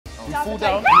You fall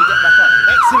down and you get back up.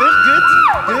 Excellent, good,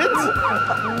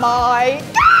 good. My...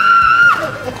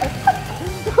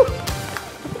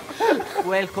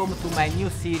 Welcome to my new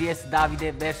series,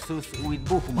 Davide versus with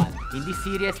boohooMAN. In this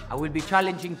series, I will be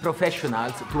challenging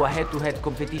professionals to a head-to-head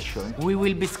competition. We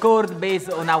will be scored based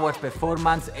on our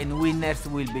performance and winners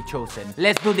will be chosen.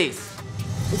 Let's do this.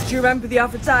 Do you remember the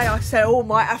other day I said, oh,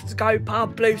 might have to go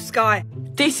pub, blue sky?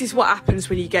 This is what happens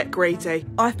when you get greedy.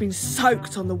 I've been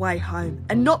soaked on the way home,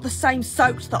 and not the same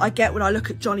soaked that I get when I look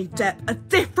at Johnny Depp, a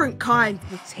different kind.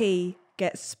 The tea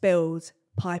gets spilled,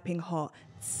 piping hot.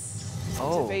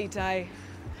 Oh. Davide.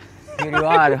 Here you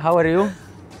are. How are you?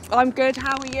 I'm good,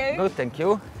 how are you? Good, thank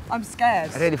you. I'm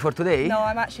scared. Ready for today? No,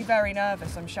 I'm actually very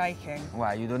nervous, I'm shaking.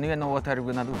 Why? You don't even know what are you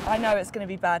gonna do? I know it's gonna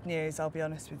be bad news, I'll be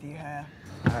honest with you here.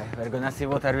 Alright, we're gonna see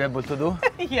what are you able to do.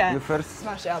 Yeah. You first.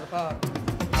 Smash it out of the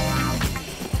park.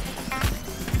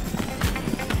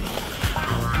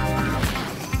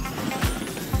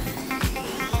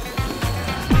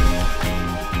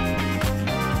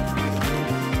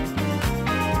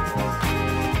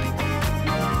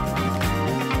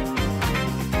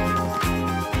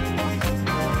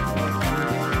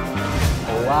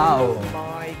 Wow. Oh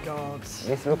my God.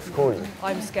 This looks cool.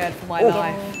 I'm scared for my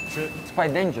life. It's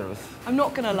quite dangerous. I'm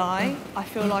not gonna lie, I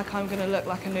feel like I'm gonna look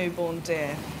like a newborn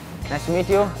deer. Nice to meet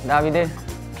you, Davide.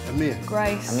 Amir.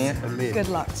 Grace, Amir. good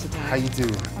luck today. How you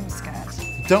doing? I'm scared.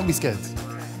 Don't be scared.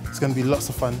 It's going to be lots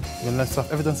of fun. You're going to learn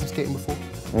stuff. Ever done some skating before?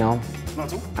 No. Not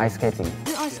at all? Ice skating.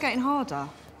 Isn't ice skating harder?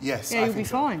 Yes, Yeah, I you'll be think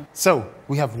so. fine. So,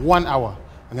 we have 1 hour.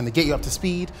 I'm going to get you up to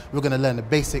speed. We're going to learn the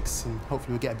basics and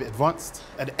hopefully we'll get a bit advanced.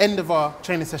 At the end of our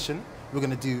training session, we're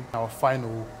going to do our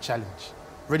final challenge.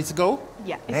 Ready to go?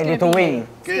 Yeah. It's Ready gonna to be win. you.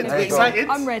 Good. Let's go. Excited?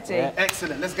 I'm ready. Yeah.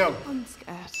 Excellent. Let's go. I'm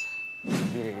scared.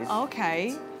 Here it is.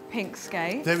 Okay, pink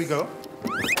skate. There we go.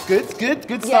 Good, good,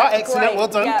 good start. Excellent. great. Well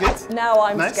done. Yeah. Good. Now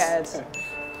I'm Nice. scared.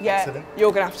 Yeah, Excellent.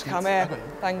 you're gonna have to come I here. got you.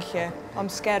 Thank you. I'm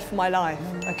scared for my life.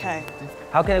 Okay.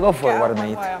 How can I go Get out forward, of my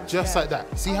mate? way, I'm Just scared. like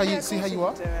that. See Oh, how yeah, you of see how course you you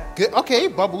are? can do it. Good. Okay.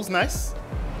 Bubbles. Nice.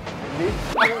 You're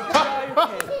joking.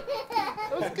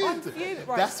 That's good.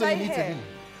 Right, That's stay what you need here. to do.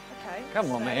 Okay.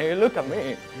 Come on, stay. man. Look at me.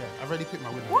 Yeah, I've already picked my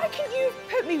winner. Why can you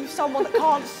put me with someone that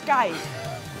can't skate?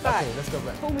 Back. Okay, let's go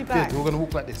back. Pull me back. Good. We're gonna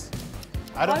walk like this.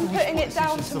 I don't I'm think we should putting it support-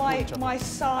 down we should to my, support each other. my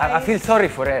side. I feel sorry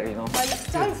for her, you know.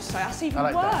 Don't say, that's even I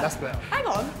like worse. that. That's better. Hang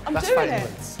on, I'm That's doing fighting it.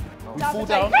 words. We Davide. fall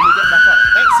down and we get back up.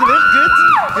 Excellent. Good.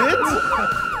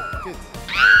 Good.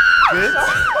 Good.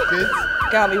 Good.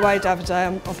 Get out of my way,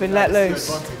 Davide. I've been let That's loose.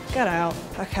 good advantage. Get out.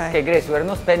 Okay. Okay, Grace, we're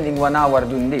not spending 1 hour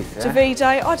doing this. Eh? Davide,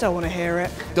 I don't want to hear it.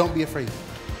 Don't be afraid.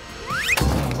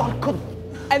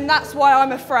 And that's why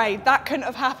I'm afraid. That couldn't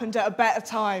have happened at a better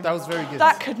time. That was very good.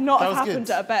 That could not That have was happened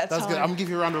good. at a better That was good. time. I'm gonna give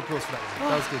you a round of applause for that.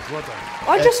 That was good. Well done.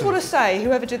 I just Excellent. want to say,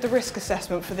 whoever did the risk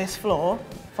assessment for this floor,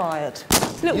 fired.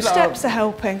 Little You lot steps are- are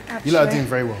helping, actually. You lot are doing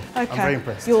very well. Okay. I'm very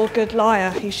impressed. You're a good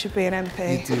liar. You should be an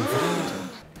MP. You do.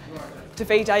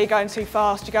 Davide, you're going too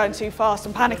fast. You're going too fast.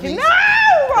 I'm panicking. Please.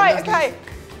 No! Right, Please. okay.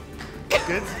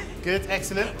 Good. Good.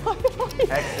 Excellent.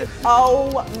 Excellent.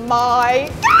 Oh my...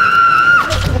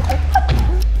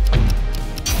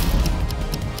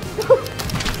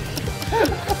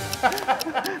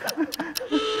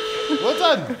 Well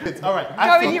done. Good. All right.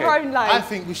 Go in your own lane. I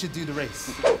think we should do the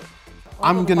race.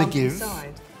 I'm gonna bumpy give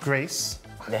side. Grace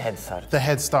The head start. the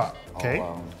head start. Okay.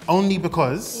 wow. Only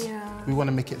because Yeah. we want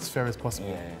to make it as fair as possible.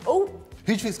 Yeah. Oh, Who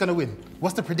do you think's gonna win?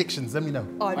 What's the predictions? Let me know.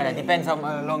 Well, it depends how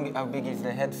big is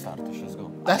the head start she's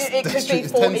going. it that's could true. be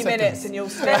It's 40 10 minutes seconds. and you'll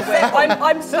still win.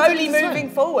 I'm slowly That's fine. moving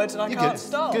forward and I You're can't good.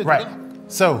 stop. Good. Right.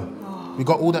 So, we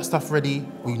got all that stuff ready.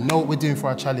 We know what we're doing for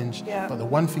our challenge. Yeah. But the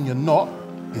one thing you're not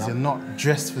is you're not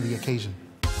dressed for the occasion.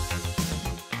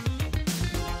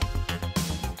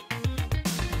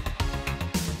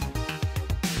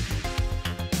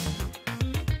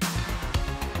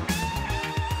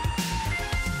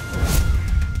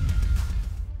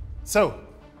 So,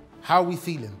 how are we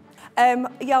feeling?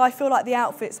 Yeah, I feel like the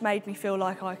outfits made me feel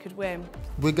like I could win.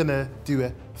 We're gonna do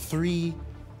a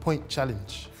 3-point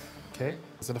challenge, okay?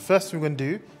 So the first thing we're gonna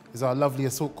do is our lovely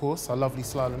assault course, our lovely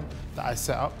slalom that I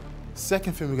set up.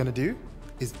 Second thing we're gonna do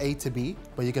is A to B,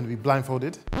 but you're gonna be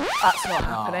blindfolded. That's not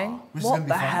happening. Which is What gonna be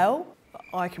the fun. hell?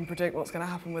 I can predict what's going to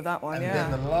happen with that one, And yeah.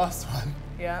 then the last one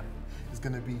Yeah. is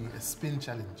gonna be a spin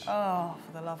challenge. Oh,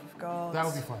 for the love of God. That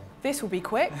will be fun. This will be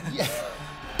quick. Yeah.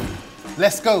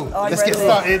 Let's go. I'm Let's get ready.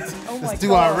 started. Oh my Let's do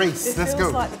God. our race. This Let's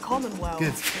feels go. like the Commonwealth.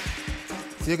 Good.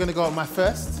 So you're gonna go at my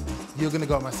first, you're gonna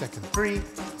go at my second. 3,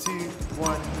 2,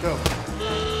 1, go.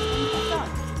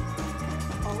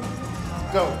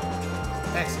 Go.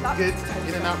 Excellent. Good.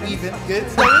 In and out, even. Good.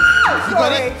 You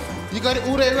got it? You got it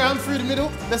all the way around through the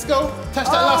middle. Let's go. Touch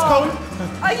that last cone.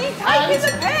 Are you taking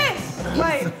the piss?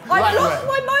 Wait, I've lost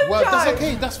my mojo. Well, that's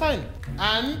okay. That's fine.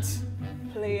 And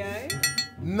Plie.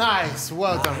 nice.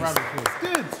 Well done. Round of applause.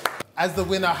 Good. As the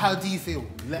winner, how do you feel?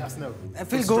 Let us know. I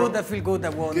feel good. I feel good. I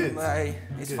won. Good.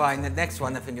 It's Good. fine. The next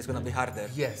one, I think, is gonna be harder.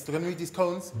 Yes, we're gonna move these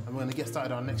cones and we're gonna get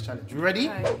started on our next challenge. You ready?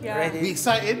 Okay, yeah. Ready? We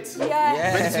excited?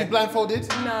 Yeah. Ready to be blindfolded?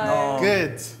 No.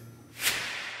 Good.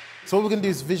 So what we're gonna do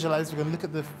is visualize. We're gonna look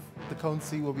at the cones,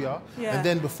 see where we are, Yeah. and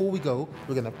then before we go,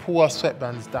 we're gonna pull our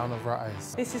sweatbands down over our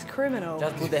eyes. This is criminal.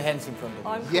 Just put the hands in front of you.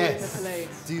 I'm calling Yes. the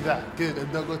police. Do that. Good.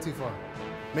 And don't go too far.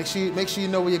 Make sure you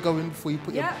know where you're going before you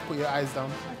put Yeah. your eyes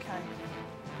down. Okay.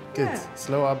 Good. Yeah.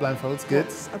 Slow our blindfolds. Good.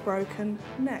 It's a broken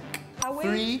neck. Are we?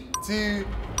 3, 2,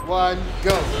 1,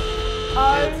 go.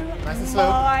 Oh Good. Nice and slow.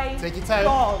 my Take your time.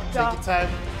 God. Take your time.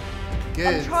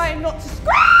 Good. I'm trying not to scream.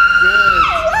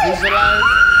 Good. Visualize.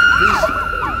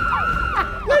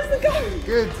 Where's the gun?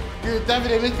 Good. Good.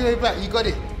 Davide, make your way back. You got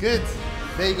it. Good.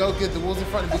 There you go. Good. The wall's in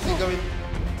front of you. Keep going.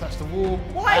 Touch the wall.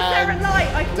 Why is there a And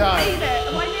light? I can done. see it.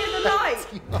 Am I near the light?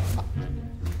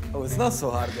 Oh, it's not so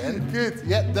hard then. Good.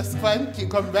 Yep, that's fine. Keep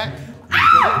coming back.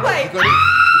 Wait. You got it.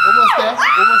 Almost there.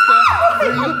 Almost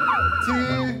there.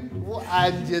 3, 2, 1,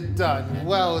 and you're done.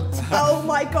 Well done. Oh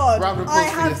my God. Round of I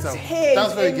applause for have yourself. That was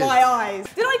tears very in good. my eyes.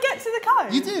 Did I get to the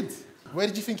cone? You did. Where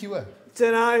did you think you were?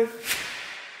 Dunno.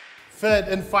 Third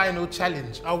and final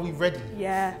challenge. Are we ready?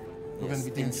 Yeah. We're going to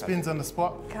be doing spins on the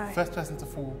spot. Okay. First person to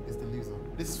fall is the loser.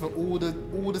 This is for all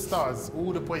the stars,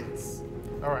 all the points.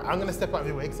 All right, I'm going to step out of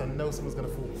your way because I know someone's going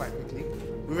to fall quite quickly.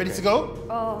 We ready to go?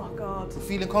 Oh God. We're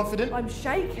feeling confident? I'm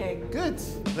shaking. Good.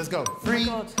 Let's go. 3,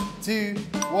 God. 2,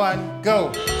 1,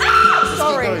 go. Ah,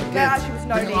 sorry. Keep going. There actually was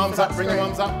no Bring need your arms for up. that Bring your scream.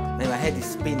 arms up. Man, my head is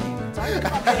spinning. Don't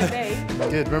come near me.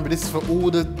 Good. Remember, this is for all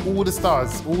the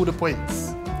stars, all the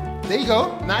points. There you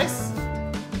go. Nice.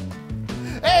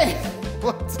 Hey.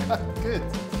 Well done. Good.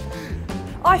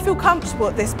 I feel comfortable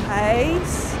at this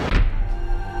pace.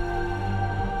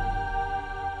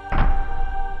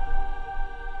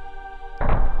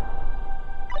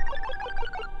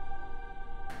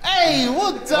 Hey,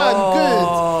 well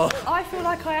done. Good. I feel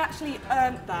like I actually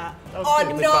earned that. That was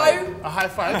Oh good. no! A high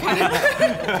five.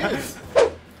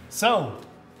 Good. So,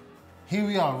 here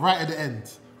we are, right at the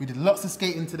end. We did lots of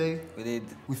skating today. We did.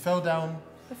 We fell down.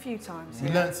 A few times. We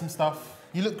learned some stuff.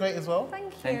 You look great as well. Thank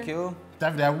you. Thank you.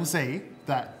 Davide, I will say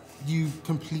that you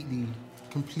completely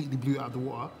blew it out of the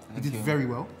water. You did very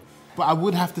well. But I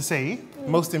would have to say,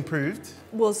 most improved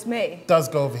Was me. does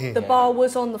go over here. The bar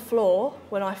was on the floor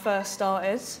when I first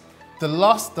started. The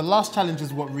last challenge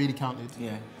is what really counted.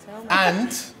 Yeah. Tell me.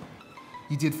 And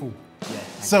you did fall. Yeah.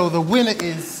 So the winner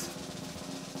is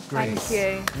Grace. Thank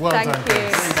you. Well thank done, you.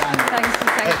 Grace. Thank you,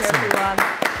 Excellent. everyone.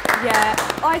 Yeah,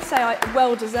 I'd say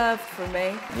well deserved from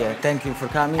me. Yeah, thank you for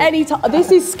coming. Anytime. This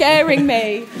is scaring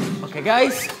me. Okay,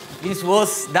 guys, this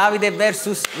was Davide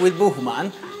versus with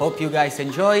boohooMAN. Hope you guys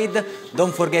enjoyed.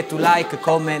 Don't forget to like,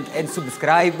 comment, and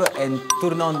subscribe, and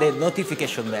turn on the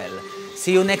notification bell.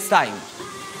 See you next time.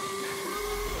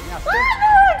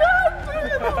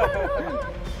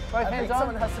 Both hands on.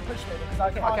 Someone has to push me because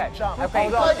I can't jump. Okay.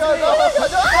 Go, go, go, go,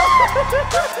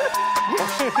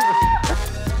 go.